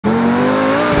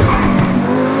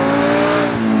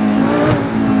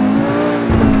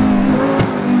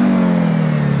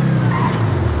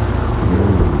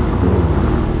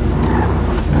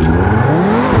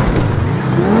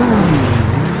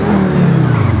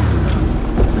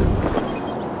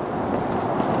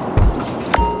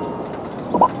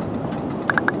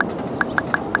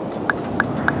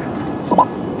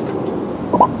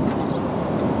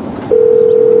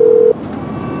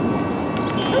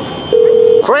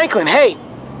Franklin, hey,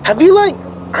 have you,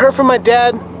 heard from my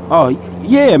dad? Oh,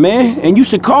 yeah, man, and you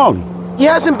should call him. He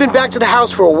hasn't been back to the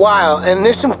house for a while, and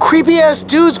there's some creepy-ass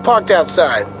dudes parked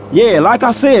outside. Yeah, like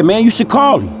I said, man, you should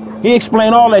call him. He'll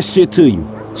explain all that shit to you.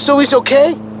 So he's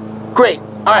okay? Great.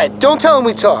 All right, don't tell him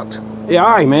we talked. Yeah, all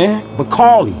right, man, but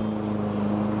call him.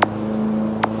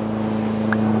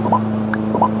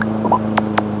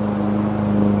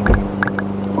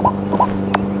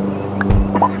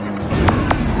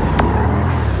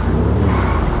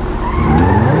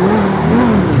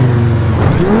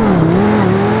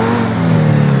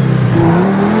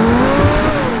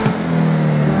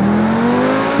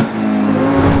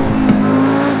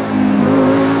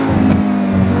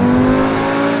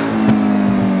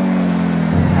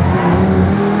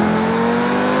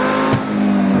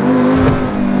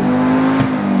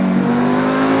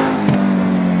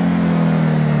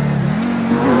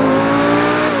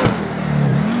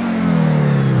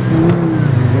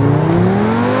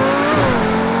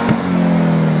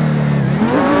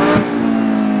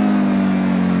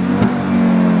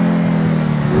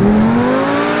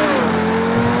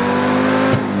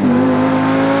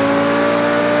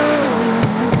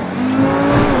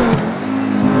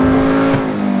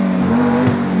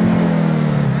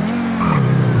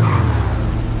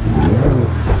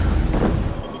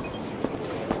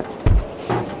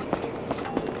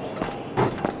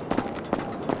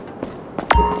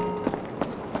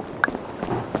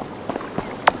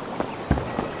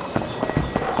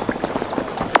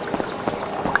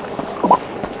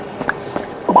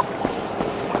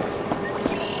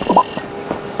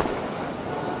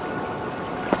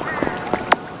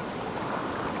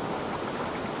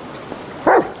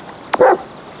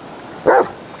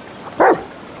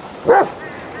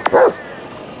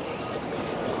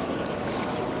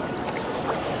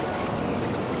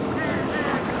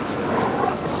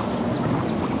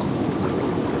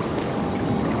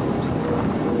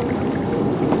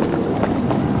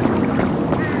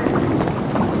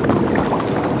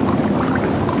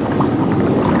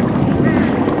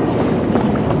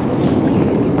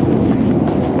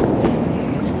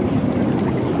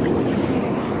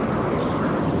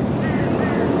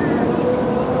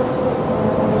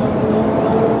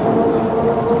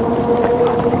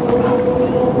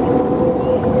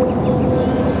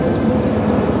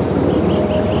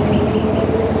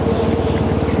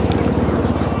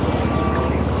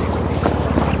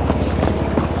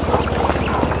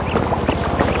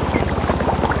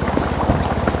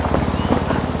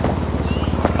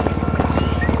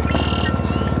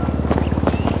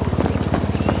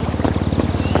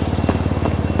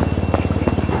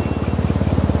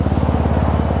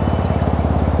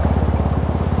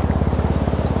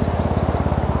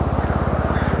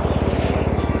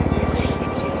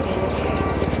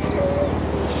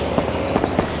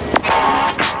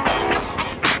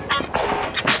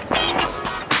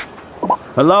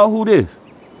 Hello, who this?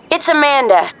 It's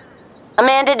Amanda.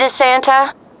 Amanda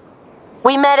DeSanta.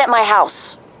 We met at my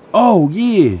house. Oh,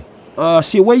 yeah.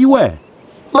 Shit, where you at?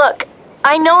 Look,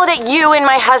 I know that you and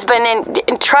my husband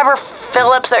and Trevor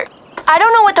Phillips are... I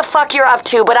don't know what the fuck you're up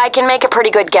to, but I can make a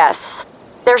pretty good guess.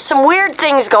 There's some weird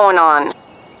things going on.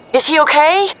 Is he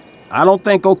okay? I don't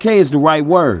think okay is the right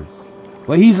word.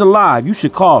 But he's alive. You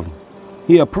should call him.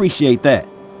 He'll appreciate that.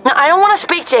 No, I don't want to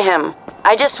speak to him.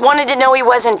 I just wanted to know he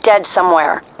wasn't dead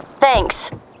somewhere.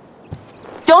 Thanks.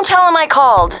 Don't tell him I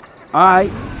called. All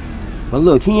right. But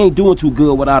look, he ain't doing too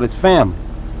good without his family.